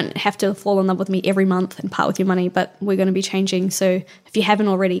 You don't have to fall in love with me every month and part with your money, but we're going to be changing. So if you haven't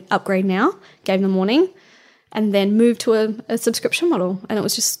already, upgrade now. Gave them warning. And then moved to a subscription model. And it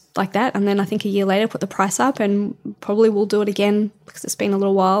was just like that. And then I think a year later put the price up, and probably we'll do it again because it's been a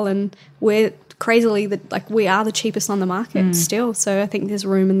little while, and we're crazily, we are the cheapest on the market still. So I think there's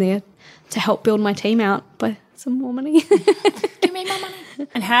room in there to help build my team out by some more money. Give me more money.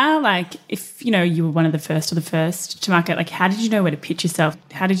 And how, if, you were one of the first or the first to market, how did you know where to pitch yourself?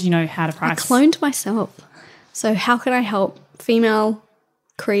 How did you know how to price? I cloned myself. So how could I help female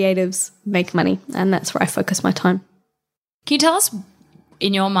creatives make money? And that's where I focus my time. Can you tell us,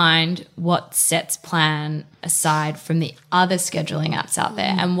 in your mind, what sets PLANN aside from the other scheduling apps out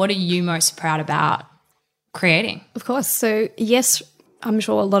there, and what are you most proud about creating? Of course. So yes, I'm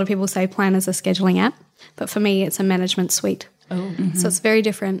sure a lot of people say PLANN is a scheduling app, but for me it's a management suite. So it's very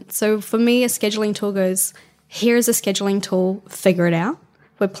different. So for me, a scheduling tool goes, here's a scheduling tool, figure it out.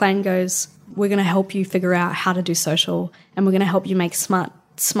 Where PLANN goes, we're going to help you figure out how to do social, and we're going to help you make smart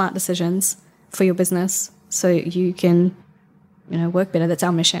decisions for your business so you can, work better. That's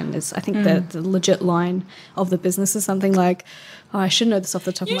our mission. Is I think the legit line of the business is something like, I should know this off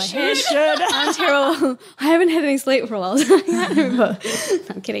the top of my head. I'm terrible. I haven't had any sleep for a while. So I can't remember.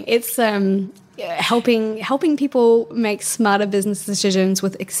 I'm kidding. It's helping people make smarter business decisions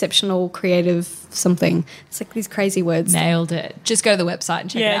with exceptional creative something. It's like these crazy words. Nailed it. Just go to the website and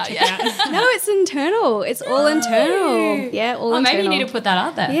check it out. No, it's internal. It's all internal. Yeah, all internal. Maybe you need to put that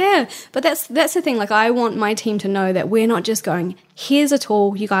out there. Yeah, but that's the thing. I want my team to know that we're not just going, here's a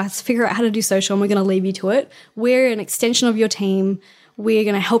tool, you guys figure out how to do social, and we're going to leave you to it. We're an extension of your team. We're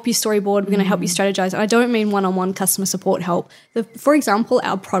going to help you storyboard. We're going to help you strategize. I don't mean one-on-one customer support help. For example,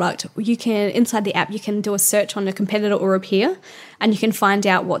 our product, inside the app, you can do a search on a competitor or a peer, and you can find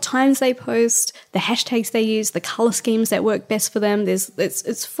out what times they post, the hashtags they use, the color schemes that work best for them.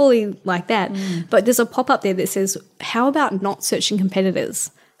 It's fully like that. But there's a pop-up there that says, how about not searching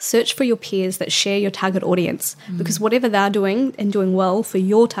competitors? Search for your peers that share your target audience, because whatever they're doing and doing well for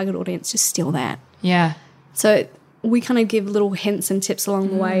your target audience, just steal that. Yeah. So we kind of give little hints and tips along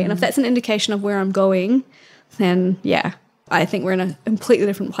the way. And if that's an indication of where I'm going, then yeah, I think we're in a completely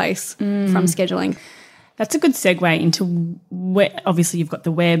different place from scheduling. That's a good segue into where, obviously, you've got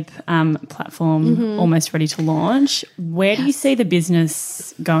the web platform almost ready to launch. Where do you see the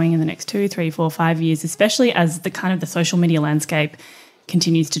business going in the next 2, 3, 4, 5 years, especially as the social media landscape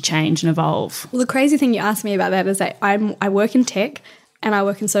continues to change and evolve? Well, the crazy thing you asked me about that is that I work in tech and I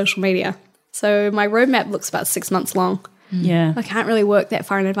work in social media. So my roadmap looks about 6 months long. Yeah. I can't really work that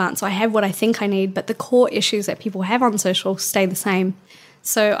far in advance. So I have what I think I need, but the core issues that people have on social stay the same.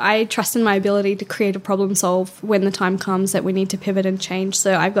 So I trust in my ability to create a problem solve when the time comes that we need to pivot and change.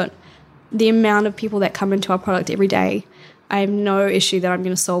 So I've got the amount of people that come into our product every day. I have no issue that I'm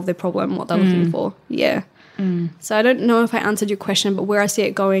going to solve their problem, what they're looking for. Yeah. So I don't know if I answered your question, but where I see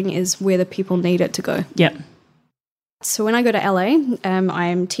it going is where the people need it to go. Yep. So when I go to LA,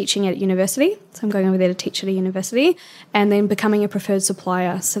 I'm teaching at university. So I'm going over there to teach at a university and then becoming a preferred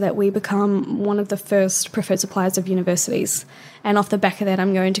supplier so that we become one of the first preferred suppliers of universities. And off the back of that,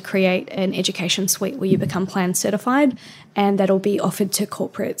 I'm going to create an education suite where you become PLANN certified and that'll be offered to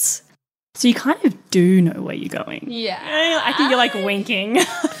corporates. So you kind of do know where you're going. Yeah. I think you're like winking. So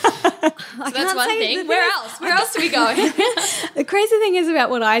that's one thing. Where else? Where else do we go? The crazy thing is about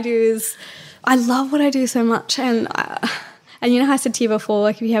what I do is I love what I do so much. And you know how I said to you before,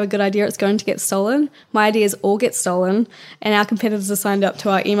 like if you have a good idea, it's going to get stolen. My ideas all get stolen. And our competitors are signed up to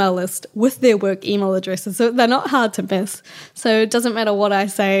our email list with their work email addresses. So they're not hard to miss. So it doesn't matter what I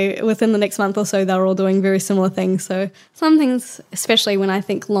say. Within the next month or so, they're all doing very similar things. So some things, especially when I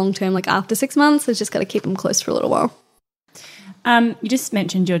think long term, like after 6 months, I just got to keep them close for a little while. You just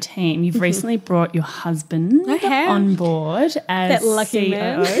mentioned your team. You've recently brought your husband on board as that lucky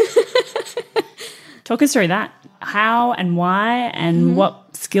CEO. man. Talk us through that. How and why and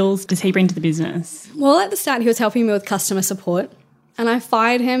what skills does he bring to the business? Well, at the start, he was helping me with customer support. And I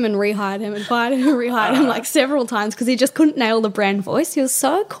fired him and rehired him and fired him and rehired him like several times because he just couldn't nail the brand voice. He was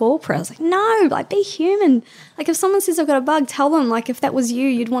so corporate. I was like, no, like be human. Like if someone says I've got a bug, tell them like if that was you,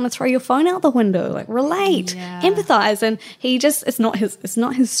 you'd want to throw your phone out the window, like relate, empathize. And he just, it's not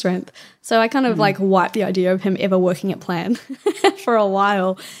his strength. So I kind of like wiped the idea of him ever working at PLANN for a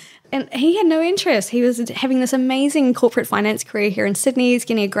while. And he had no interest. He was having this amazing corporate finance career here in Sydney. He's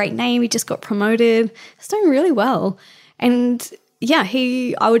getting a great name. He just got promoted. He's doing really well. And yeah,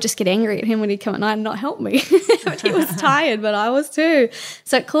 I would just get angry at him when he'd come at night and not help me. He was tired, but I was too.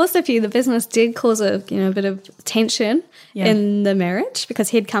 So it caused the business did cause a bit of tension in the marriage because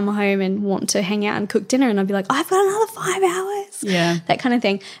he'd come home and want to hang out and cook dinner and I'd be like, I've got another 5 hours. Yeah. That kind of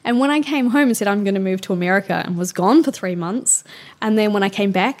thing. And when I came home and said, I'm going to move to America and was gone for 3 months. And then when I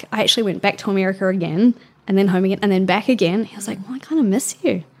came back, I actually went back to America again and then home again and then back again. He was like, well, I kind of miss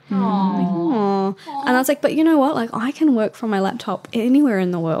you. Aww. And I was like, but you know what? Like, I can work from my laptop anywhere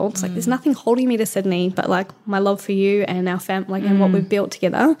in the world. It's like, there's nothing holding me to Sydney, but like my love for you and our family, and what we've built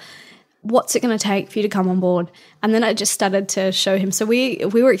together. What's it going to take for you to come on board? And then I just started to show him. So we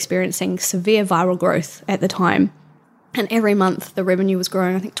were experiencing severe viral growth at the time. And every month the revenue was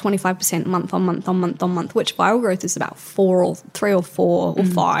growing, I think 25% month on month, which viral growth is about 4 or 3 or 4 or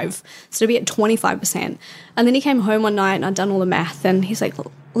 5. So to be at 25%. And then he came home one night and I'd done all the math and he's like,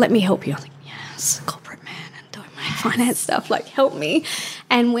 let me help you. I was like, yes, corporate man and doing my finance stuff, like help me.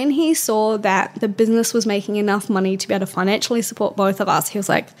 And when he saw that the business was making enough money to be able to financially support both of us, he was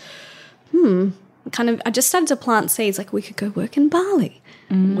like, I just started to plant seeds, like we could go work in Bali.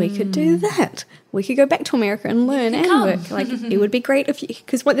 We could do that. We could go back to America and learn and work. Like, it would be great if you...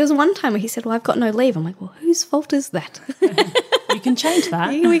 Because there was one time where he said, well, I've got no leave. I'm like, well, whose fault is that? You can change that.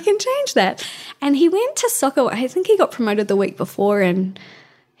 We can change that. And he went to soccer. I think he got promoted the week before and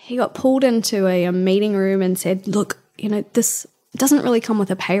he got pulled into a meeting room and said, look, this doesn't really come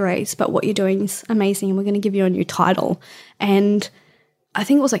with a pay raise, but what you're doing is amazing and we're going to give you a new title. And I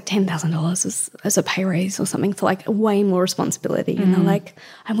think it was like $10,000 as a pay raise or something for like way more responsibility. And they're like,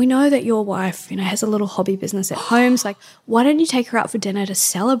 and we know that your wife, has a little hobby business at home. So like, why don't you take her out for dinner to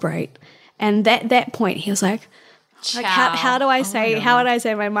celebrate? And that point, he was like how would I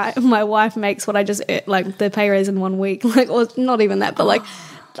say my wife makes what I just like the pay raise in 1 week? Like, or not even that, but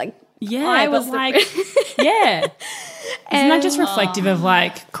yeah, I was yeah. Isn't that just reflective of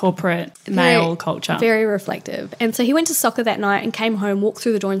like corporate male culture? Very reflective. And so he went to soccer that night and came home, walked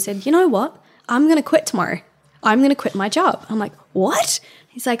through the door and said, you know what? I'm going to quit tomorrow. I'm going to quit my job. I'm like, what?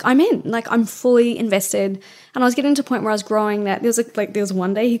 He's like, I'm in. Like, I'm fully invested. And I was getting to a point where I was growing that. There was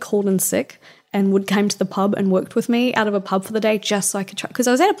one day he called in sick and came to the pub and worked with me out of a pub for the day just so I could try. Because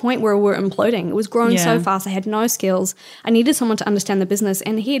I was at a point where we were imploding. It was growing so fast. I had no skills. I needed someone to understand the business.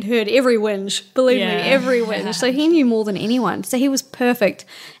 And he had heard every whinge, believe me, every whinge. So he knew more than anyone. So he was perfect.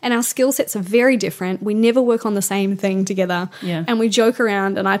 And our skill sets are very different. We never work on the same thing together. Yeah. And we joke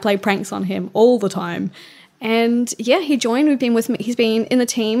around and I play pranks on him all the time. And yeah, he joined. We've been with me. He's been in the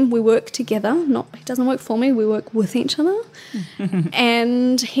team. We work together. He doesn't work for me. We work with each other.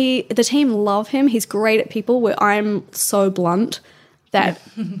 And the team love him. He's great at people. Where I'm so blunt that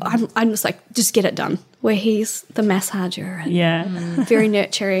I'm just like, just get it done. Where he's the massager and very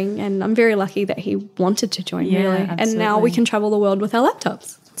nurturing. And I'm very lucky that he wanted to join. Really, absolutely. And now we can travel the world with our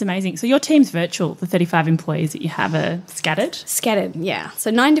laptops. It's amazing. So your team's virtual. The 35 employees that you have are scattered? Scattered, yeah.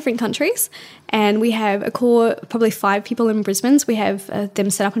 So 9 different countries. And we have a core, probably 5 people in Brisbane. So we have them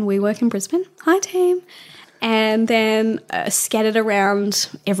set up and we work in Brisbane. Hi, team. And then scattered around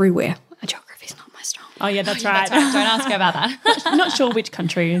everywhere. Geography's not my strong Oh, yeah, that's right. Don't ask her about that. Not sure which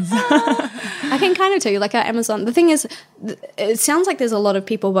countries. I can kind of tell you, like our Amazon, the thing is, it sounds like there's a lot of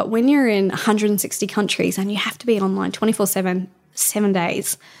people, but when you're in 160 countries and you have to be online 24/7, 7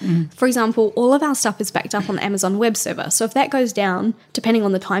 days. For example, all of our stuff is backed up on the Amazon web server. So if that goes down, depending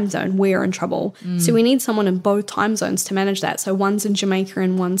on the time zone, we're in trouble. So we need someone in both time zones to manage that. So one's in Jamaica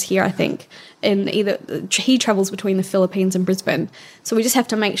and one's here, I think. And he travels between the Philippines and Brisbane. So we just have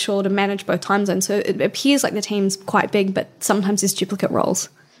to make sure to manage both time zones. So it appears like the team's quite big, but sometimes there's duplicate roles.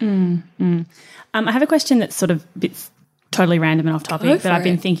 I have a question that's sort of totally random and off topic, but I've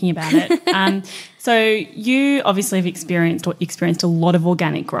been thinking about it. So you obviously have experienced a lot of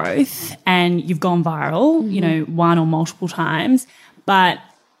organic growth, and you've gone viral, you know, one or multiple times, but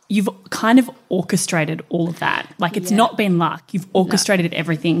you've kind of orchestrated all of that. Like it's not been luck. You've orchestrated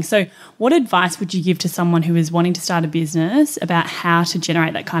everything. So what advice would you give to someone who is wanting to start a business about how to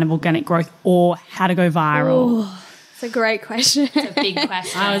generate that kind of organic growth or how to go viral? Oh, it's a great question. It's a big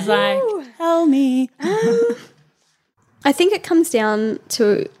question. I was like, tell me. I think it comes down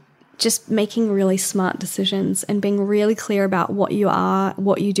to just making really smart decisions and being really clear about what you are,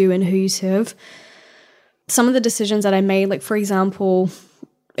 what you do, and who you serve. Some of the decisions that I made, like for example,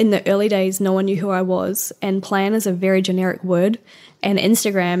 in the early days, no one knew who I was, and PLANN is a very generic word, and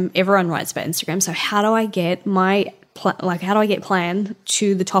Instagram, everyone writes about Instagram. So how do I get PLANN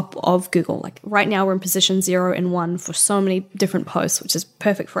to the top of Google? Like right now we're in position 0 and 1 for so many different posts, which is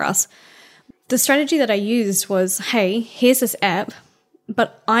perfect for us. The strategy that I used was, hey, here's this app,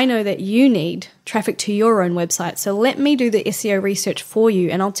 but I know that you need traffic to your own website. So let me do the SEO research for you,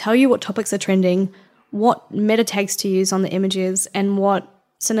 and I'll tell you what topics are trending, what meta tags to use on the images, and what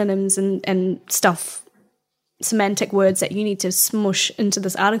synonyms and stuff, semantic words that you need to smush into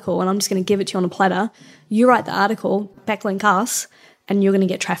this article. And I'm just going to give it to you on a platter. You write the article, backlink us, and you're going to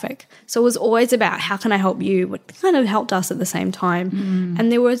get traffic. So it was always about how can I help you, what kind of helped us at the same time.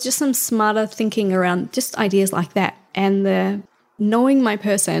 And there was just some smarter thinking around just ideas like that. And the knowing my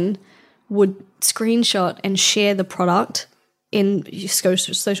person would screenshot and share the product in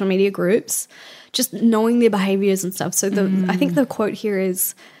social media groups, just knowing their behaviors and stuff. So I think the quote here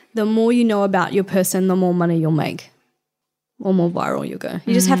is, the more you know about your person, the more money you'll make or more viral you'll go.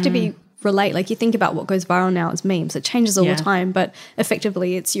 You just have to relate. Like you think about what goes viral now as memes. It changes all the time, but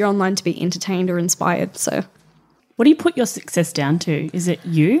effectively it's you're online to be entertained or inspired. So what do you put your success down to? Is it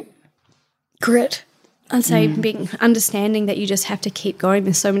you? Grit. I'd say being understanding that you just have to keep going.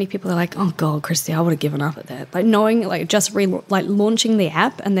 There's so many people that are like, oh God, Christy, I would have given up at that. Like knowing, like just launching the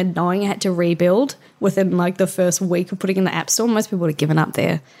app and then knowing I had to rebuild within like the first week of putting in the app store. Most people would have given up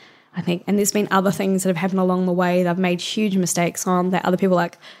there, I think. And there's been other things that have happened along the way that I've made huge mistakes on that other people are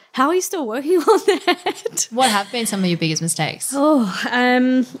like, how are you still working on that? What have been some of your biggest mistakes?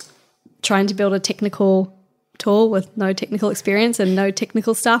 Trying to build a technical tool with no technical experience and no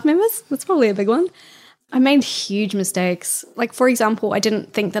technical staff members. That's probably a big one. I made huge mistakes. Like, for example, I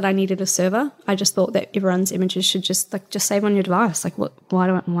didn't think that I needed a server. I just thought that everyone's images should just save on your device. Like, why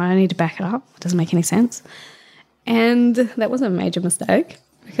do I need to back it up? It doesn't make any sense. And that was a major mistake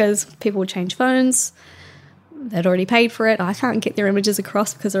because people would change phones. They'd already paid for it. I can't get their images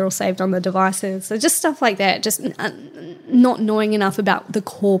across because they're all saved on the devices. So just stuff like that, just not knowing enough about the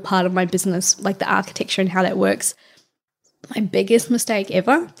core part of my business, like the architecture and how that works. My biggest mistake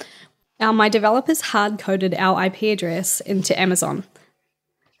ever. My developers hard-coded our IP address into Amazon.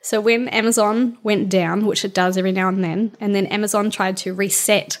 So when Amazon went down, which it does every now and then Amazon tried to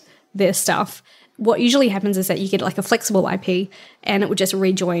reset their stuff, what usually happens is that you get like a flexible IP and it would just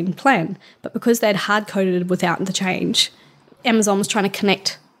rejoin PLANN. But because they'd hard-coded without the change, Amazon was trying to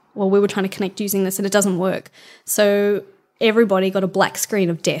connect, well, we were trying to connect using this and it doesn't work. So everybody got a black screen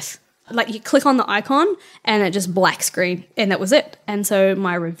of death. Like you click on the icon and it just black screen and that was it. And so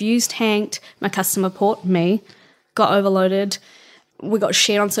my reviews tanked, my customer port, me, got overloaded. We got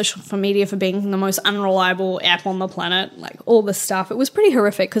shared on social media for being the most unreliable app on the planet, like all this stuff. It was pretty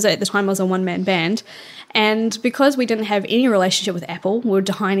horrific because at the time I was a one-man band. And because we didn't have any relationship with Apple, we were a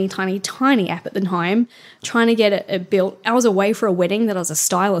tiny, tiny, tiny app at the time, trying to get it built. I was away for a wedding that I was a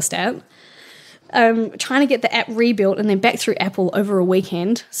stylist at. Trying to get the app rebuilt and then back through Apple over a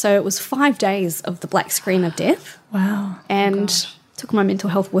weekend. So it was 5 days of the black screen of death. Wow. And took my mental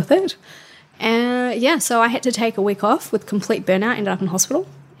health with it. So I had to take a week off with complete burnout, ended up in hospital.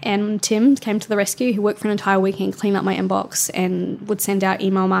 And Tim came to the rescue. He worked for an entire weekend, cleaned up my inbox and would send out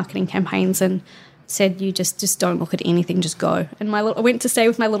email marketing campaigns and said, you just don't look at anything, just go. And I went to stay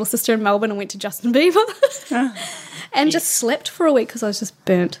with my little sister in Melbourne and went to Justin Bieber and just slept for a week because I was just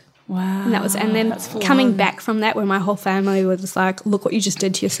burnt. Wow. And then coming back from that where my whole family was just like, look what you just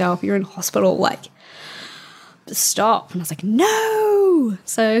did to yourself. You're in hospital. Like, stop. And I was like, no.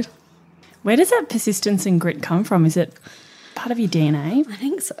 So Where does that persistence and grit come from? Is it part of your DNA? I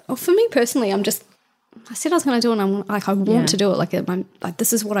think so. Well, for me personally, I said I was going to do it, and I want to do it. Like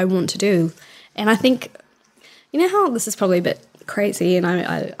this is what I want to do. And I think, you know how this is probably a bit crazy, and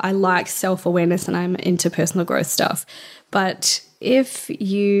I like self-awareness and I'm into personal growth stuff. But if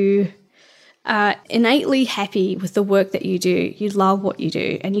you are innately happy with the work that you do, you love what you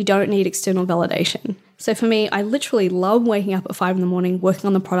do, and you don't need external validation. So for me, I literally love waking up at 5 in the morning, working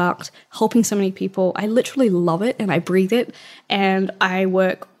on the product, helping so many people. I literally love it and I breathe it, and I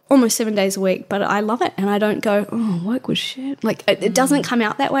work almost 7 days a week, but I love it, and I don't go, oh, work was shit. Like it doesn't come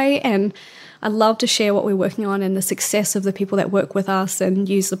out that way, and I love to share what we're working on and the success of the people that work with us and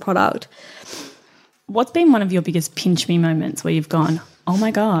use the product. What's been one of your biggest pinch me moments where you've gone, oh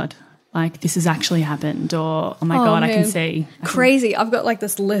my God, like this has actually happened, or oh my God, man, I can see. Crazy. I've got like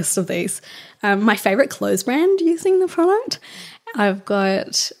this list of these. My favorite clothes brand using the product. I've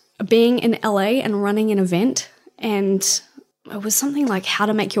got being in LA and running an event, and it was something like how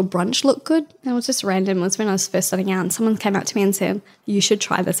to make your brunch look good. It was just random. It was when I was first starting out, and someone came up to me and said, you should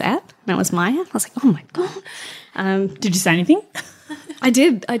try this app. And it was my app. I was like, oh my God. Did you say anything? I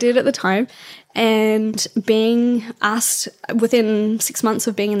did at the time. And being asked, within 6 months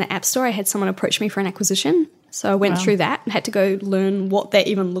of being in the App Store, I had someone approach me for an acquisition. So I went through that and had to go learn what that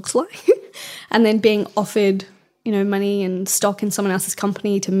even looks like. And then being offered, money and stock in someone else's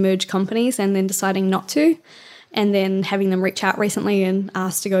company to merge companies, and then deciding not to. And then having them reach out recently and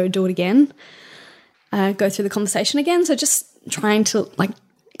ask to go do it again, go through the conversation again. So just trying to, like,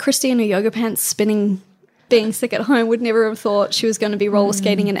 Christy in her yoga pants spinning, being sick at home, would never have thought she was going to be roller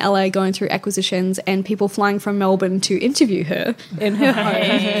skating in LA, going through acquisitions, and people flying from Melbourne to interview her in her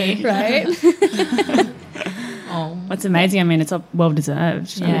home, right? Oh, that's amazing. I mean, it's well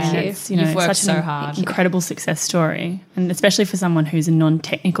deserved. Yeah. I mean, it's, You've worked such so an hard. incredible success story, and especially for someone who's a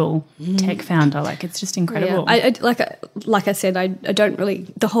non-technical tech founder, like it's just incredible. Yeah. Like I said, I don't really,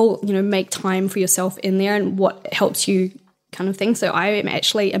 the whole, make time for yourself in there and what helps you kind of thing. So I am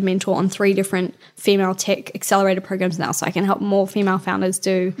actually a mentor on 3 different female tech accelerator programs now, so I can help more female founders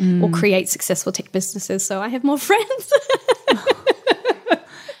do or create successful tech businesses, so I have more friends.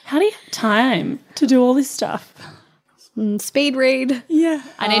 How do you have time to do all this stuff? Speed read. Yeah.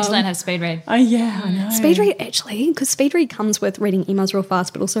 I need to learn how to speed read. Oh, yeah, I know. Speed read, actually, because speed read comes with reading emails real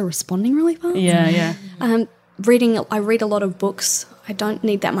fast, but also responding really fast. Yeah. I read a lot of books. I don't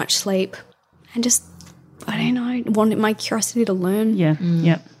need that much sleep. And just, I don't know, wanted my curiosity to learn. Yeah,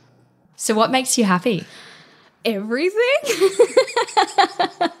 yep. So what makes you happy? Everything.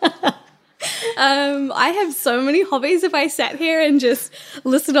 I have so many hobbies. If I sat here and just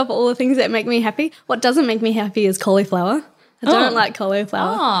listed off all the things that make me happy, what doesn't make me happy is cauliflower. I don't like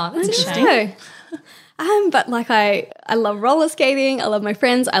cauliflower. Oh, that's a shame. But like I love roller skating. I love my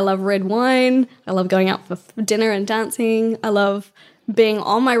friends. I love red wine. I love going out for dinner and dancing. I love being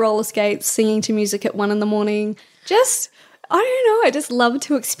on my roller skates, singing to music at 1 a.m. Just, I don't know. I just love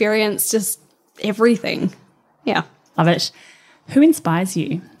to experience just everything. Yeah. Love it. Who inspires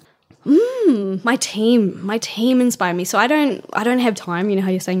you? My team inspire me. So I don't have time, you know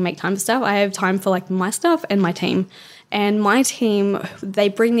how you're saying make time for stuff. I have time for like my stuff and my team. And my team, they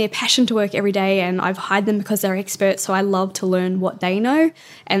bring their passion to work every day, and I've hired them because they're experts, so I love to learn what they know,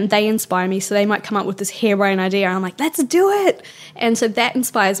 and they inspire me. So they might come up with this harebrained idea, and I'm like, let's do it. And so that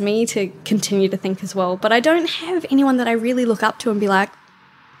inspires me to continue to think as well. But I don't have anyone that I really look up to and be like,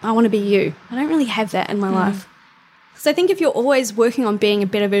 I want to be you. I don't really have that in my life. So I think if you're always working on being a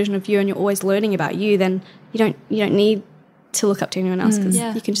better version of you and you're always learning about you, then you don't need to look up to anyone else, because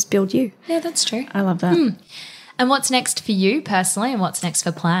you can just build you. Yeah, that's true. I love that. And what's next for you personally, and what's next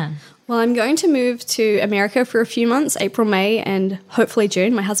for PLANN? Well, I'm going to move to America for a few months, April, May, and hopefully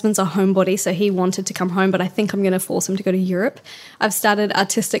June. My husband's a homebody, so he wanted to come home, but I think I'm going to force him to go to Europe. I've started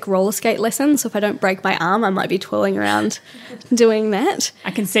artistic roller skate lessons, so if I don't break my arm, I might be twirling around doing that.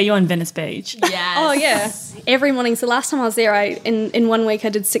 I can see you on Venice Beach. Yes. Oh, yeah. Every morning. So last time I was there, in 1 week, I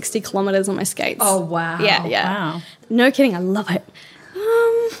did 60 kilometres on my skates. Oh, wow. Yeah. Wow. No kidding. I love it.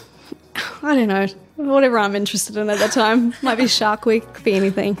 I don't know. Whatever I'm interested in at that time. Might be Shark Week, could be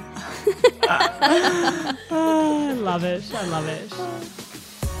anything. I love it. I love it.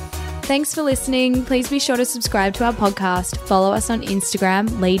 Thanks for listening. Please be sure to subscribe to our podcast, follow us on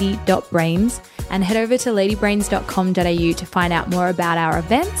Instagram, lady.brains, and head over to ladybrains.com.au to find out more about our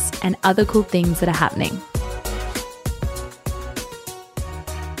events and other cool things that are happening.